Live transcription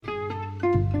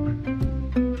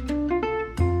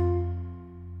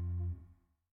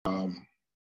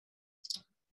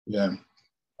Yeah.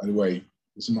 By the way,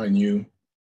 this is my new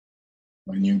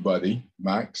buddy,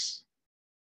 Max.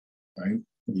 Right?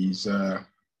 He is a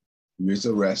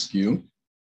rescue.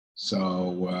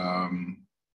 So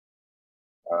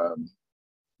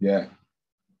yeah,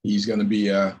 he's going to be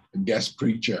a guest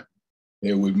preacher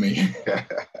here with me.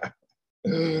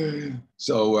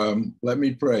 So let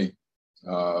me pray.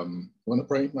 Want to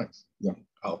pray, Max? Yeah,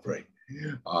 I'll pray.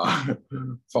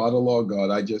 Father, Lord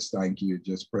God, I just thank you.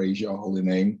 Just praise your holy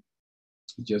name.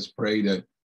 Just pray that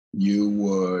you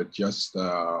would just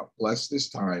bless this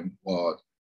time, Lord,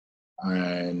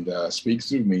 and speak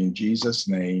through me in Jesus'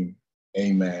 name.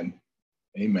 Amen.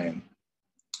 Amen.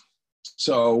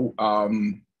 So,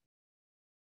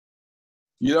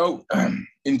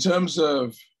 in terms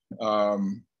of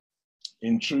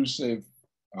intrusive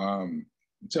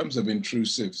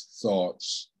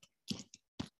thoughts,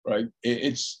 right?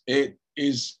 It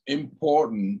is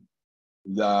important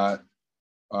that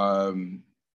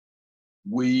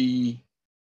we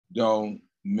don't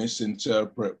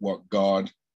misinterpret what God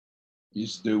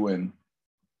is doing,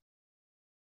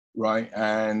 right?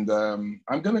 And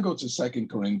I'm going to go to 2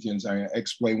 Corinthians and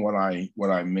explain what I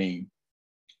mean.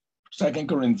 2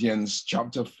 Corinthians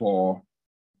chapter 4,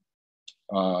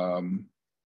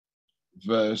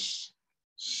 verse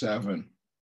 7.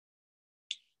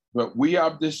 But we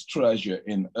have this treasure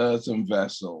in earthen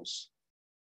vessels,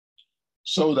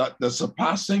 so that the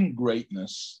surpassing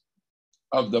greatness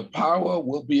of the power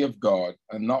will be of God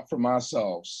and not from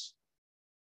ourselves.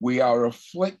 We are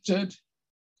afflicted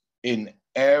in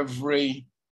every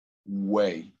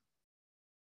way,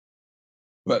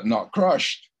 but not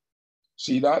crushed.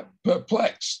 See that?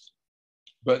 Perplexed,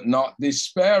 but not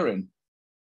despairing.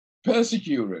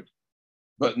 Persecuted,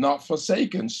 but not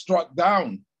forsaken. Struck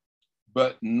down,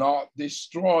 but not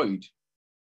destroyed.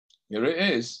 Here it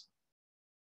is.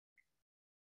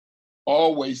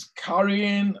 Always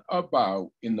carrying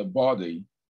about in the body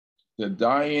the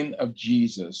dying of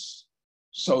Jesus,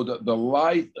 so that the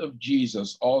life of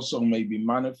Jesus also may be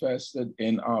manifested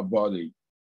in our body.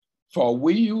 For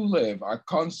we who live are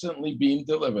constantly being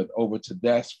delivered over to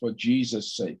death for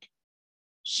Jesus' sake,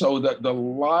 so that the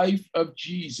life of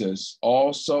Jesus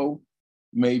also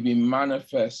may be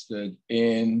manifested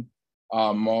in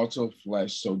our mortal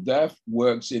flesh. So death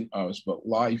works in us, but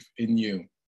life in you.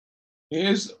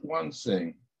 Here's one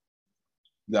thing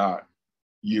that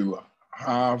you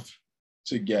have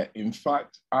to get. In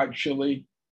fact, actually,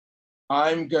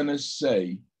 I'm going to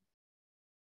say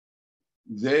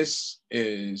this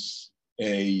is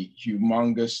a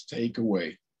humongous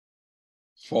takeaway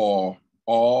for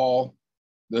all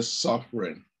the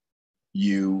suffering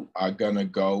you are going to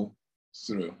go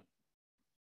through.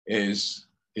 Is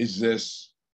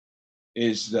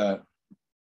that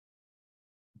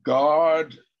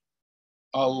God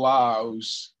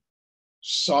allows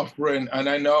suffering. And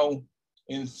I know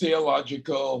in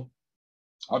theological,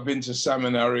 I've been to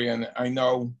seminary, and I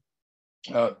know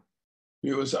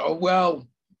people say, oh, well,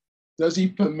 does he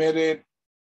permit it?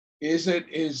 Is it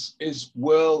his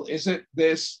will? Is it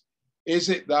this? Is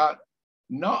it that?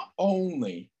 Not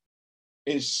only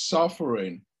is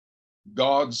suffering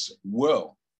God's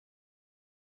will,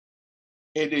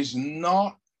 it is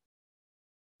not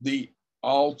the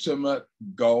ultimate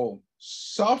goal.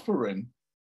 Suffering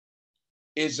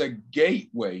is a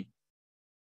gateway,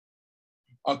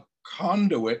 a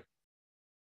conduit,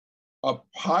 a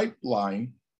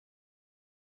pipeline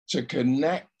to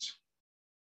connect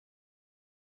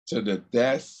to the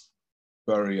death,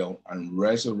 burial, and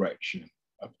resurrection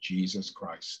of Jesus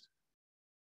Christ.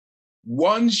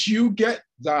 Once you get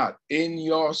that in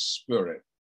your spirit,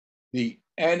 the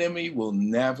enemy will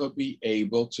never be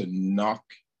able to knock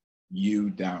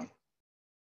you down.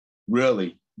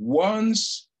 Really,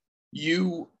 once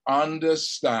you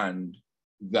understand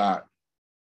that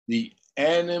the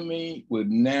enemy would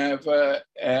never,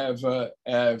 ever,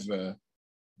 ever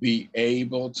be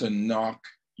able to knock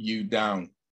you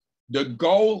down. The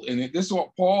goal in it, this is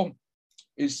what Paul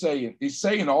is saying. He's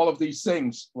saying all of these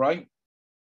things, right?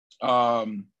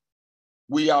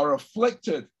 We are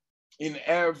afflicted in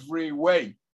every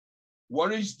way.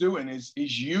 What he's doing is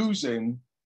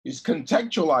he's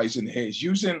contextualizing here. He's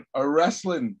using a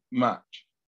wrestling match.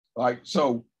 Like,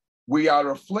 so we are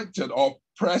afflicted or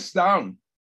pressed down,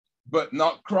 but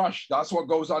not crushed. That's what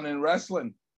goes on in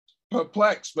wrestling.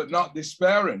 Perplexed, but not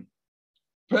despairing.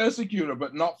 Persecuted,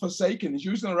 but not forsaken. He's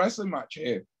using a wrestling match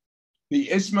here. The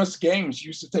Isthmus Games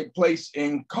used to take place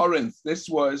in Corinth. The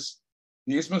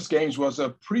Isthmus Games was a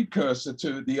precursor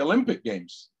to the Olympic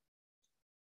Games.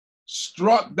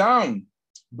 Struck down,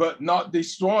 but not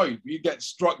destroyed. You get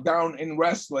struck down in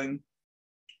wrestling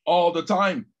all the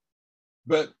time.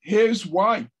 But here's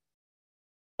why.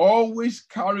 Always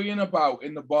carrying about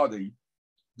in the body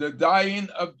the dying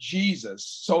of Jesus,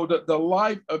 so that the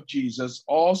life of Jesus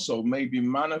also may be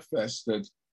manifested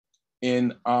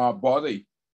in our body.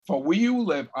 For we who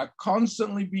live are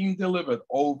constantly being delivered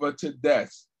over to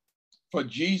death for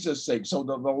Jesus' sake, so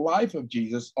that the life of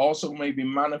Jesus also may be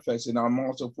manifest in our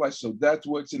mortal flesh. So death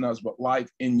works in us, but life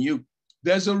in you.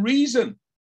 There's a reason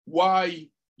why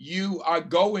you are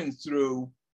going through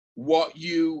what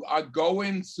you are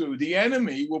going through. The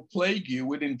enemy will plague you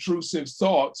with intrusive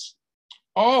thoughts.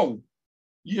 Oh,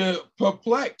 you're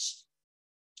perplexed.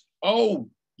 Oh,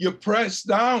 you're pressed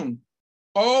down.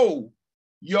 Oh,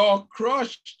 you're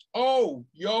crushed. Oh,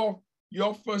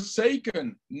 you're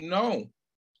forsaken. No,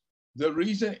 the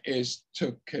reason is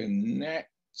to connect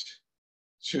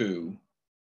to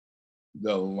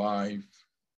the life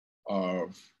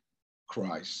of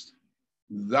Christ.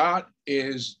 That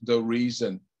is the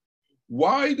reason.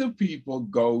 Why do people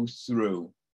go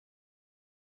through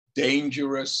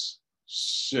dangerous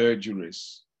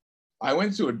surgeries? I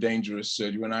went through a dangerous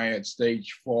surgery when I had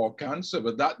stage 4 cancer,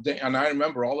 but that day, and I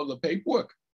remember all of the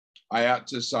paperwork I had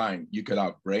to sign. You could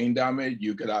have brain damage,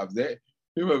 you could have that.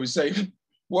 People would say,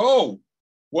 whoa,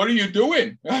 what are you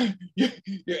doing?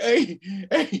 Hey,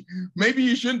 maybe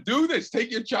you shouldn't do this.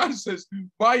 Take your chances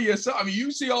by yourself. I mean,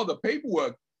 you see all the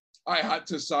paperwork I had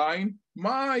to sign.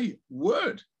 My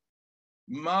word.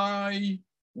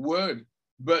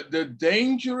 But the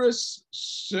dangerous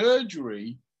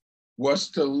surgery was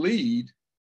to lead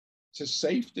to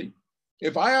safety.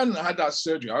 If I hadn't had that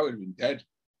surgery, I would have been dead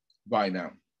by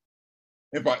now.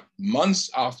 In fact,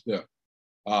 months after,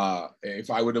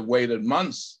 if I would have waited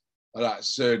months for that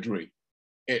surgery,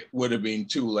 it would have been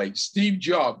too late. Steve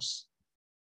Jobs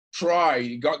tried,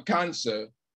 he got cancer.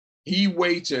 He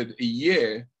waited a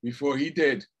year before he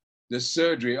did the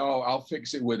surgery. Oh, I'll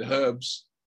fix it with herbs.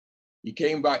 He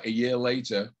came back a year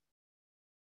later.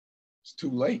 It's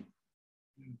too late.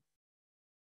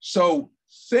 So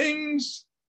things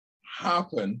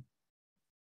happen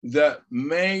that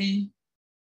may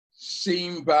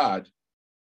seem bad,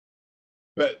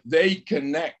 but they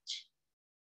connect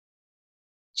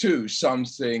to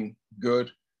something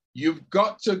good. You've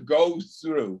got to go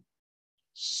through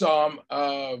some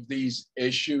of these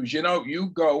issues. You know, you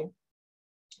go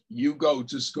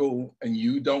to school and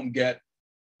you don't get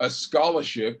a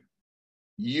scholarship,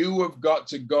 you have got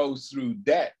to go through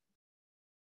debt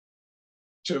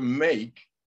to make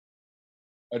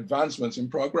advancements in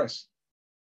progress,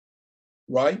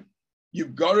 right?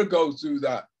 You've got to go through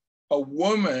that. A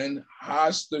woman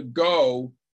has to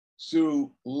go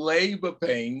through labor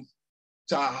pains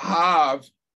to have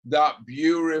that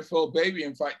beautiful baby.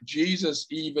 In fact, Jesus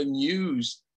even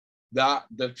used that,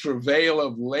 the travail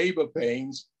of labor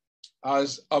pains,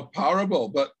 as a parable.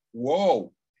 But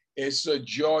whoa, it's a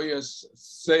joyous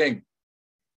thing.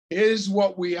 Here's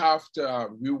what we have to have.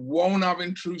 We won't have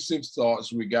intrusive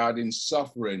thoughts regarding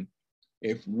suffering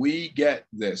if we get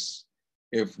this.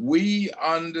 If we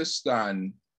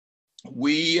understand,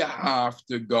 we have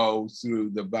to go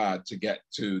through the bad to get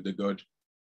to the good.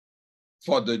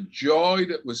 For the joy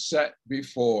that was set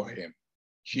before him,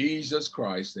 Jesus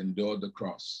Christ endured the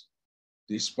cross,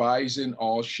 despising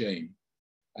all shame,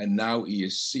 and now he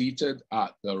is seated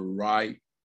at the right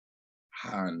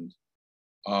hand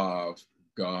of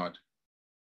God.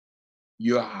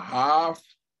 You have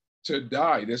to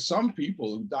die. There's some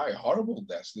people who die horrible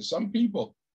deaths. There's some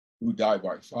people who die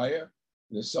by fire.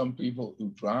 There's some people who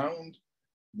drowned.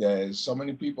 There's so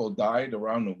many people died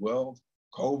around the world.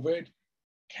 COVID,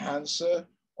 cancer,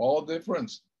 all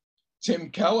different. Tim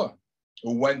Keller,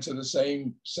 who went to the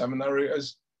same seminary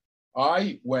as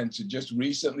I went to, just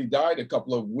recently died a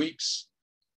couple of weeks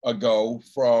ago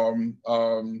from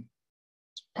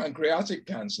pancreatic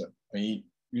cancer. I mean,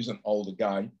 he was an older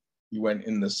guy. He went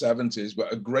in the 70s,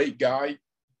 but a great guy.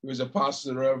 He was a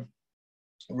pastor of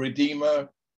Redeemer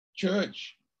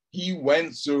Church. He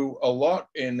went through a lot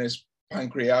in this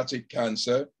pancreatic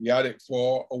cancer. He had it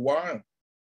for a while,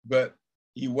 but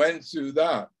he went through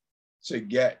that to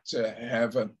get to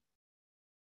heaven.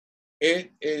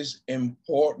 It is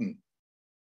important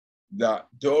that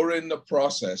during the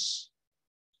process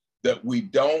that we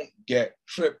don't get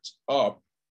tripped up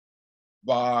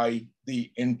by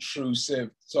the intrusive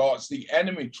thoughts. The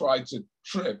enemy tried to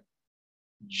trip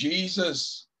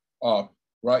Jesus up,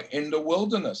 right, in the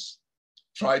wilderness,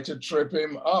 tried to trip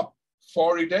him up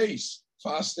 40 days,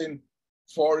 fasting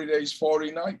 40 days,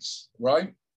 40 nights,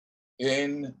 right,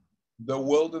 in the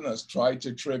wilderness, tried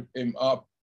to trip him up.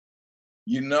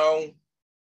 You know,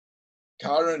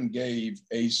 Carein gave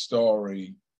a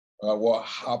story what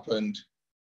happened,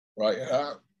 right?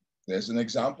 There's an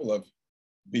example of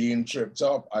being tripped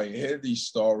up. I hear these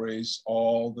stories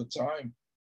all the time.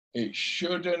 It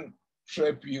shouldn't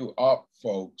trip you up,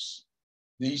 folks.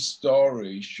 These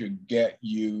stories should get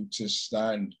you to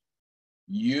stand.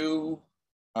 You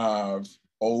have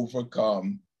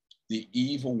overcome the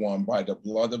evil one by the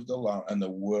blood of the Lamb and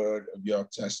the word of your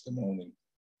testimony.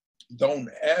 Don't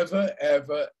ever,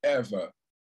 ever, ever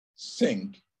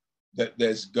think that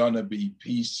there's gonna be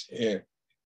peace here.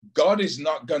 God is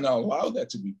not gonna allow there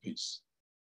to be peace.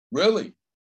 Really.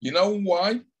 You know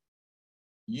why?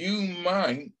 You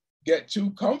might get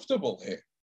too comfortable here.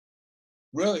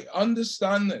 Really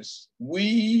understand this.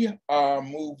 We are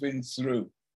moving through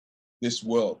this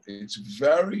world. It's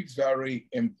very, very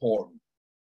important.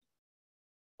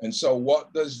 And so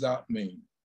what does that mean?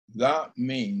 That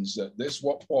means that this,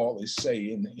 what Paul is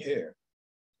saying here,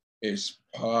 is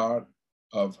part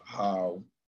of how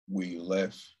we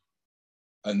live.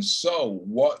 And so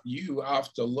what you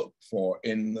have to look for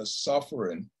in the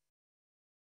suffering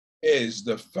is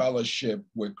the fellowship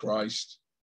with Christ.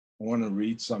 I want to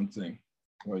read something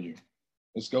for you.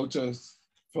 Let's go to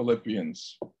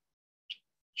Philippians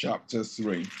chapter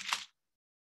 3.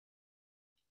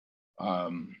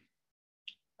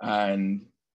 And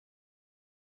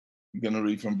I'm going to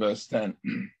read from verse 10.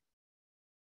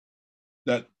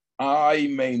 That I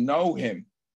may know him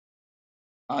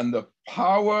and the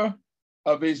power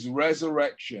of his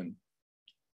resurrection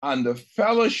and the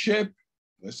fellowship,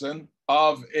 listen,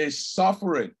 of his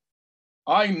suffering.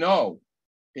 I know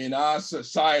in our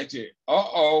society,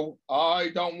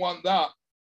 I don't want that.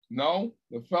 No,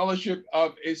 the fellowship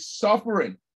of his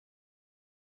suffering,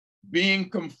 being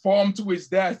conformed to his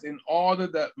death in order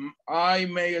that I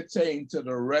may attain to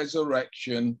the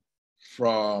resurrection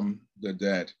from the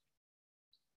dead.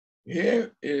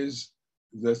 Here is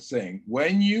the thing.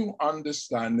 When you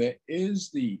understand, there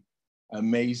is the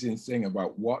amazing thing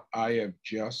about what I have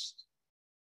just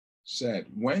said.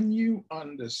 When you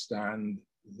understand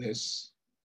this,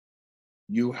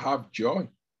 you have joy.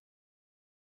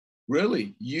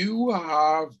 Really, you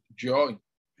have joy.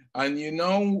 And you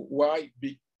know why?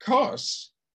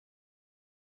 Because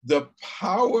the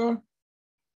power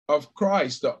of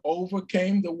Christ that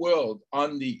overcame the world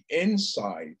on the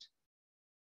inside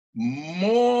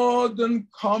more than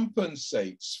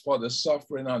compensates for the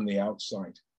suffering on the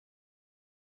outside.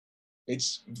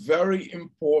 It's very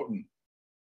important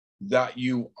that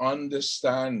you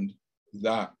understand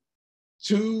that.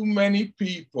 Too many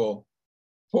people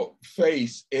put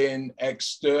faith in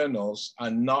externals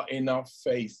and not enough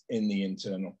faith in the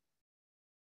internal.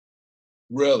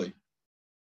 Really.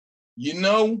 You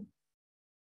know,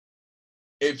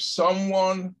 if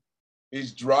someone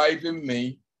is driving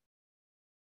me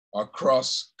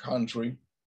across country,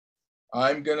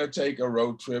 I'm going to take a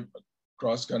road trip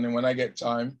across country when I get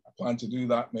time. I plan to do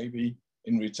that maybe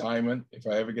in retirement if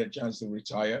I ever get a chance to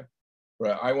retire.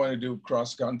 But I want to do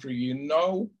cross country. You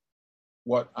know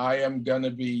what I am going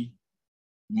to be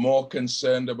more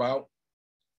concerned about?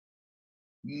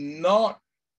 Not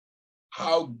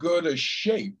how good a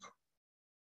shape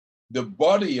the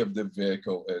body of the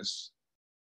vehicle is,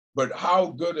 but how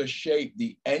good a shape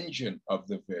the engine of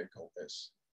the vehicle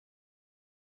is.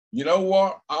 You know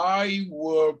what? I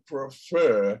would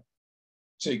prefer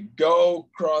to go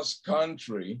cross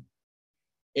country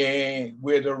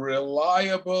with a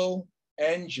reliable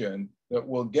engine that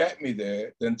will get me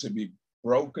there than to be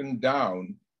broken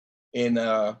down in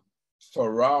a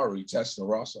Ferrari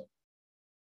Testarossa,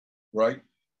 right?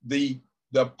 The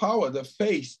power, the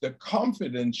faith, the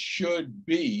confidence should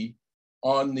be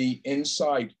on the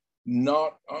inside,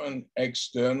 not on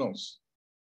externals,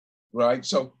 right?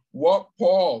 So what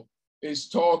Paul is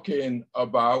talking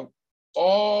about,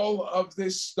 all of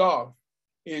this stuff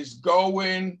is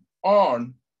going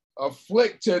on,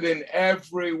 afflicted in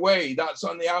every way. That's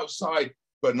on the outside,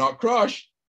 but not crushed,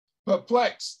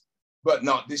 perplexed, but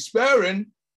not despairing,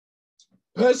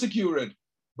 persecuted,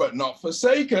 but not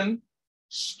forsaken,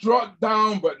 struck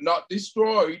down, but not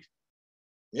destroyed.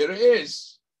 Here it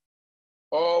is,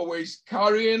 always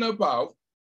carrying about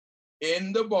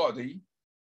in the body,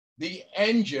 the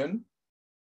engine,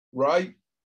 right?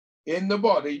 In the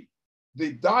body,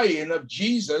 the dying of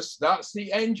Jesus, that's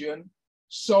the engine,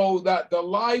 so that the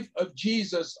life of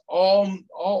Jesus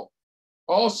also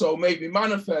may be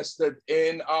manifested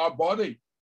in our body.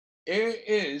 It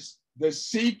is the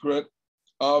secret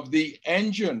of the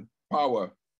engine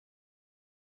power.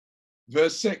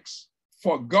 Verse 6,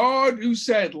 for God who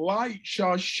said, light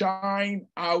shall shine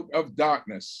out of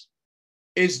darkness,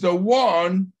 is the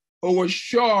one who was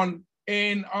shone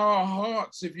in our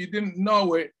hearts. If you didn't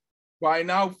know it by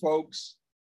now, folks,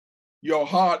 your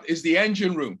heart is the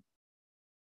engine room.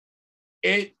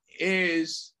 It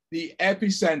is the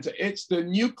epicenter. It's the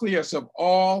nucleus of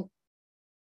all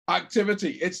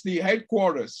activity. It's the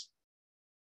headquarters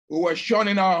who are shone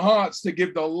in our hearts to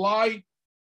give the light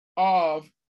of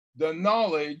the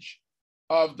knowledge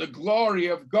of the glory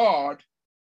of God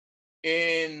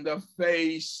in the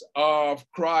face of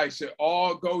Christ. It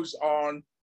all goes on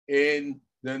in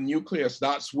the nucleus.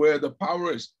 That's where the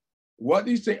power is. What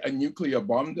do you think a nuclear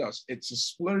bomb does? It's a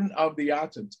splitting of the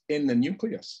atoms in the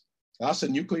nucleus. That's a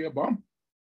nuclear bomb.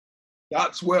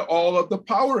 That's where all of the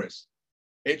power is.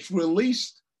 It's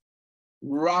released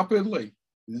rapidly.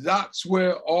 That's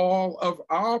where all of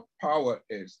our power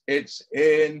is. It's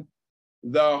in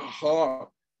the heart.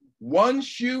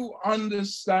 Once you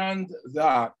understand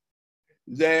that,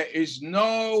 there is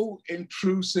no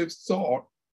intrusive thought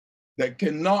that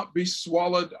cannot be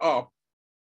swallowed up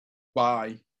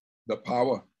by the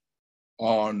power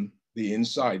on the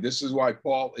inside. This is why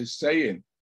Paul is saying,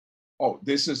 oh,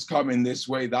 this is coming this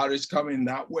way, that is coming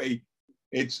that way.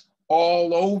 It's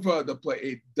all over the place.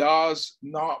 It does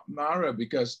not matter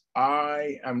because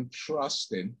I am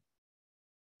trusting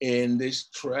in this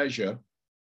treasure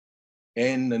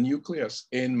in the nucleus,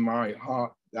 in my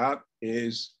heart. That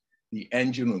is the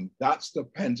engine room. That's the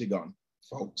Pentagon,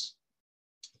 folks.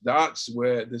 That's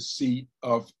where the seat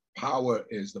of power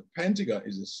is. The Pentagon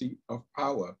is the seat of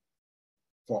power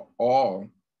for all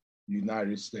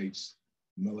United States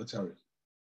military.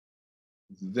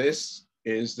 This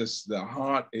is the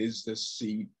heart is the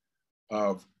seat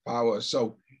of power.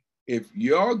 So if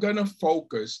you're gonna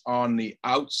focus on the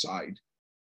outside,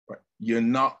 you're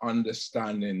not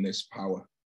understanding this power.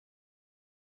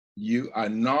 You are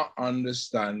not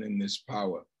understanding this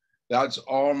power. That's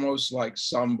almost like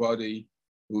somebody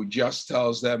who just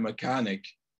tells their mechanic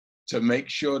to make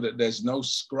sure that there's no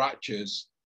scratches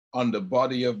on the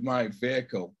body of my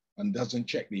vehicle and doesn't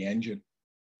check the engine.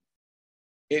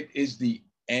 It is the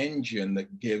engine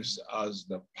that gives us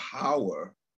the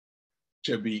power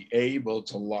to be able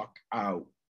to lock out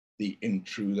the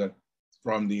intruder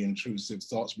from the intrusive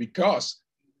thoughts, because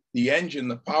the engine,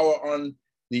 the power on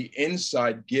the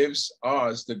inside, gives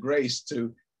us the grace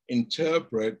to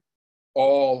interpret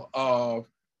all of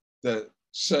the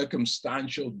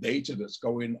circumstantial data that's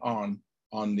going on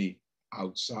the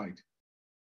outside.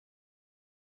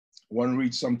 I want to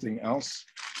read something else.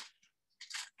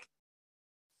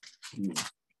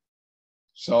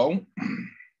 So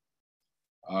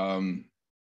I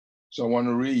want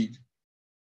to read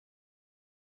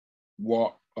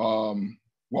what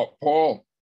Paul,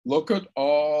 look at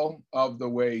all of the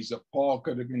ways that Paul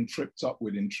could have been tripped up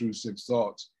with intrusive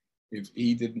thoughts if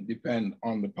he didn't depend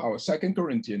on the power. 2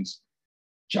 Corinthians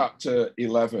chapter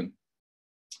 11.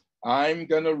 I'm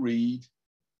going to read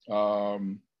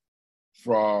from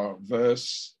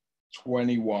verse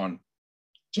 21.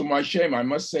 To my shame, I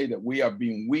must say that we have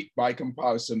been weak by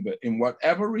comparison, but in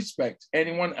whatever respect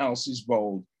anyone else is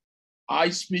bold, I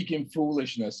speak in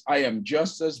foolishness. I am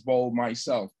just as bold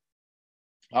myself.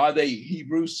 Are they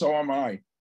Hebrews? So am I.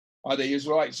 Are they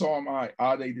Israelites? So am I.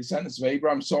 Are they descendants of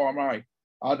Abraham? So am I.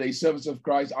 Are they servants of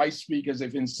Christ? I speak as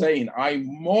if insane. I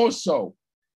more so,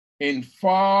 in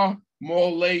far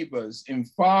more labors, in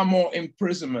far more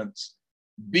imprisonments,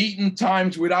 beaten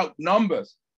times without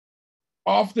numbers,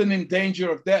 often in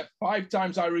danger of death. 5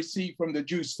 times I received from the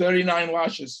Jews 39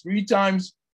 lashes. 3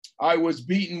 times I was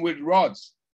beaten with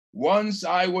rods. Once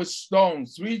I was stoned.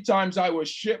 3 times I was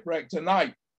shipwrecked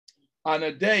tonight. And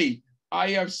a day I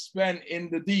have spent in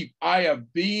the deep. I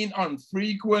have been on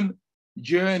frequent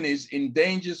journeys in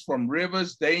dangers from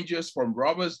rivers, dangers from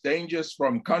robbers, dangers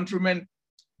from countrymen,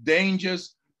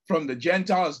 dangers from the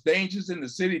Gentiles, dangers in the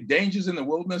city, dangers in the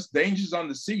wilderness, dangers on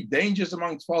the sea, dangers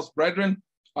amongst false brethren.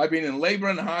 I've been in labor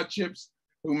and hardships,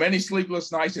 through many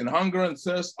sleepless nights, in hunger and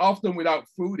thirst, often without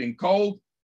food, in cold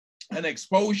and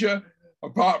exposure.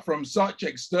 Apart from such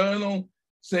external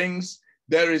things,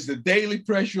 there is the daily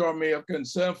pressure on me of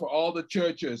concern for all the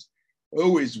churches.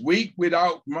 Who is weak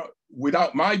without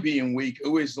my being weak?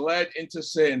 Who is led into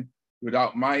sin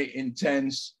without my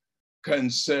intense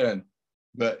concern?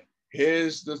 But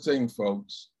here's the thing,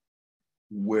 folks.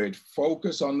 We'd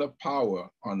focus on the power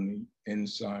on the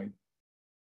inside.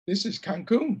 This is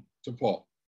Cancun to Paul.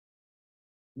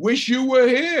 Wish you were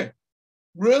here.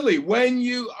 Really, when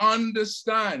you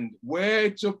understand where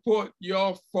to put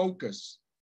your focus,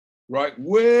 right?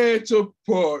 Where to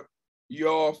put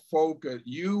your focus,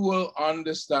 you will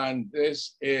understand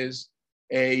this is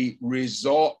a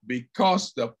result,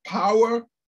 because the power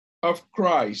of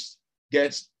Christ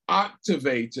gets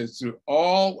activated through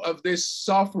all of this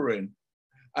suffering.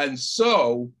 And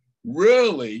so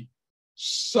really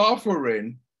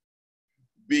suffering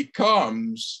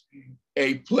becomes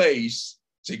a place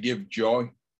to give joy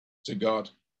to God.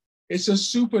 It's a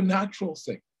supernatural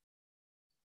thing.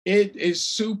 It is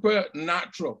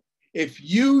supernatural. If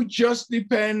you just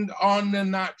depend on the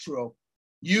natural,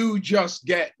 you just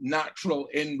get natural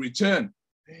in return.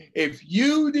 If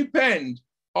you depend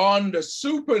on the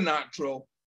supernatural,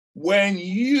 when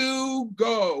you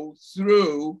go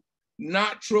through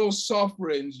natural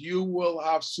sufferings, you will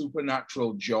have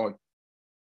supernatural joy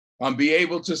and be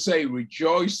able to say,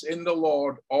 rejoice in the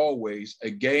Lord always.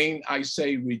 Again, I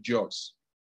say rejoice.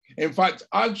 In fact,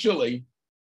 actually,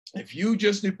 if you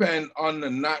just depend on the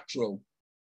natural,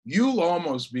 you'll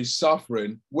almost be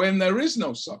suffering when there is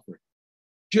no suffering.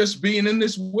 Just being in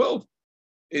this world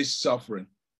is suffering.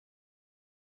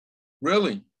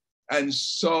 Really. And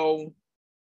so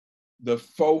the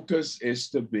focus is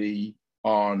to be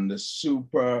on the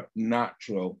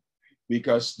supernatural,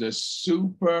 because the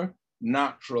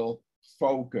supernatural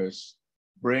focus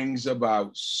brings about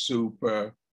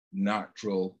supernatural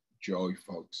joy,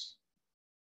 folks.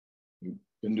 We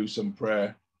can do some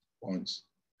prayer points.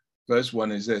 First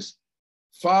one is this: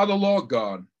 Father, Lord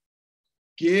God,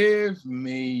 give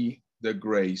me the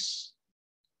grace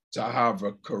to have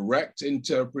a correct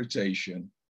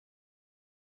interpretation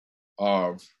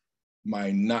of my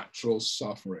natural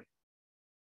suffering.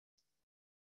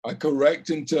 A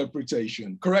correct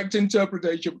interpretation. Correct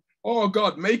interpretation. Oh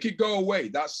God, make it go away.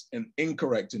 That's an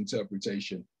incorrect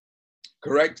interpretation.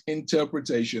 Correct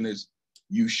interpretation is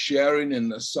you sharing in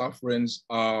the sufferings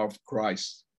of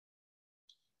Christ.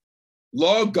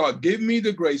 Lord God, give me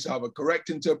the grace to have a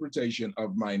correct interpretation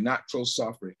of my natural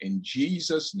suffering. In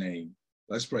Jesus' name,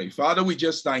 let's pray. Father, we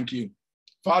just thank you.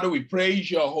 Father, we praise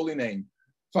your holy name.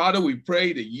 Father, we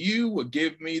pray that you will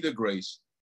give me the grace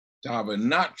to have a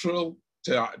natural,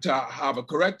 to have a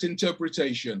correct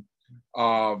interpretation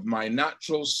of my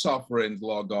natural sufferings,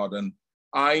 Lord God. And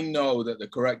I know that the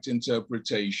correct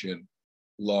interpretation,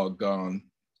 Lord God,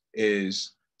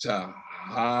 is to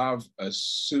have a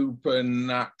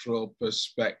supernatural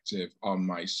perspective on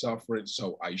my suffering.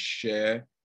 So I share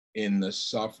in the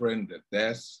suffering, the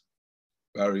death,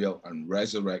 burial, and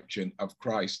resurrection of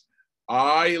Christ.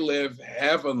 I live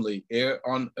heavenly here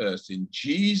on earth. In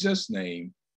Jesus'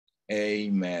 name,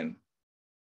 amen.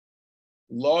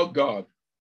 Lord God,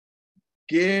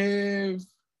 give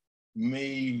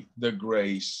me the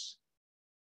grace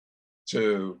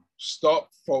to stop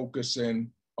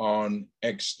focusing on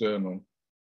external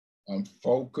and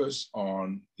focus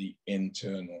on the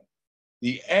internal.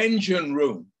 The engine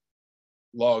room,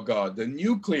 Lord God, the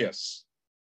nucleus,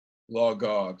 Lord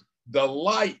God, the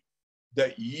light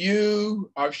that you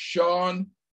have shone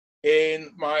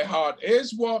in my heart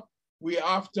is what we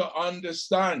have to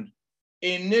understand.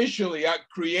 Initially at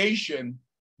creation,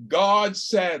 God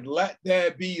said, let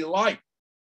there be light.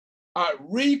 At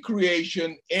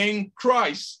recreation in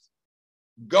Christ,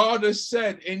 God has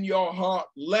said in your heart,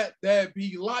 let there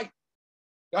be light.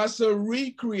 That's a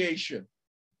recreation.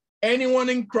 Anyone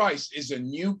in Christ is a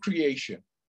new creation.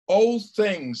 Old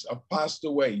things have passed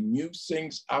away. New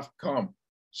things have come.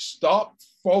 Stop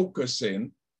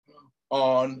focusing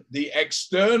on the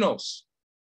externals.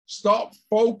 Stop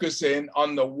focusing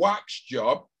on the wax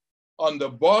job, on the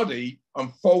body,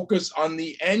 and focus on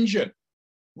the engine.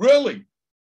 Really,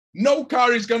 no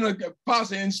car is going to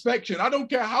pass an inspection. I don't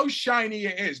care how shiny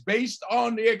it is, based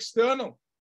on the external.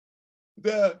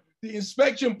 The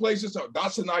inspection places, oh,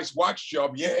 that's a nice wax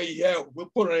job. Yeah, we'll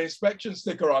put an inspection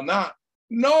sticker on that.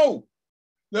 No,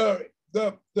 the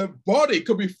body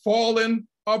could be falling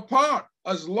apart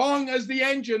as long as the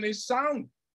engine is sound.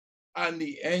 And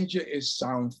the engine is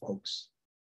sound, folks.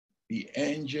 The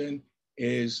engine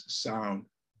is sound.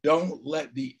 Don't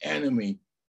let the enemy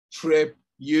trip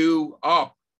you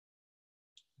up.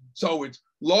 So it's,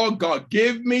 Lord God,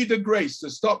 give me the grace to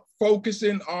stop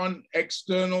focusing on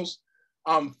externals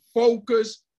and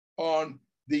focus on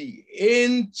the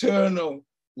internal,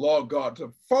 Lord God,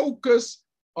 to focus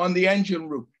on the engine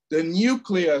room, the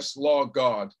nucleus, Lord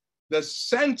God, the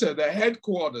center, the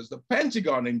headquarters, the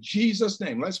Pentagon, in Jesus'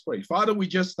 name. Let's pray. Father, we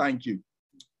just thank you.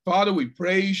 Father, we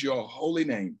praise your holy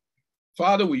name.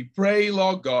 Father, we pray,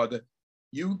 Lord God, that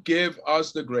you give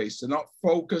us the grace to not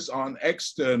focus on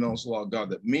externals, Lord God,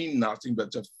 that mean nothing, but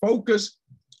to focus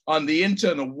on the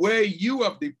internal, where you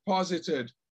have deposited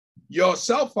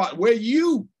yourself, where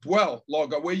you dwell,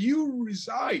 Lord God, where you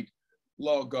reside,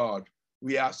 Lord God.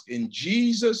 We ask in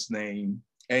Jesus' name,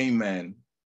 amen.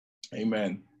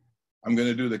 Amen. I'm going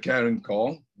to do the caring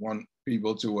call. Want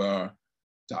people to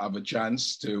have a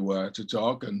chance to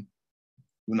talk, and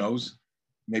who knows,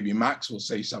 maybe Max will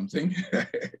say something.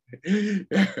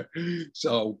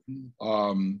 So,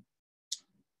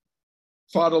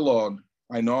 Father, Lord,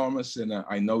 I know I'm a sinner.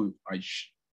 I know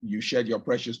you shed your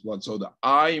precious blood so that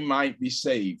I might be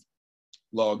saved,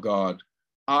 Lord God.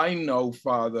 I know,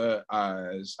 Father,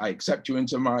 as I accept you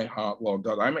into my heart, Lord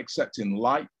God, I'm accepting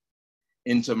light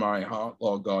into my heart,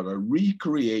 Lord God, a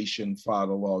recreation,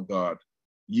 Father, Lord God.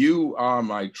 You are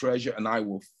my treasure, and I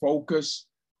will focus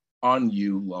on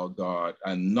you, Lord God,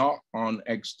 and not on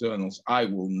externals. I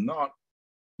will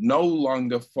no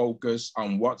longer focus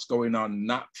on what's going on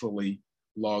naturally,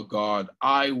 Lord God.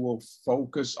 I will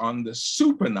focus on the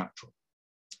supernatural.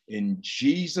 In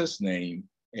Jesus' name,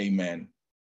 amen.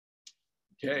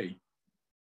 Okay.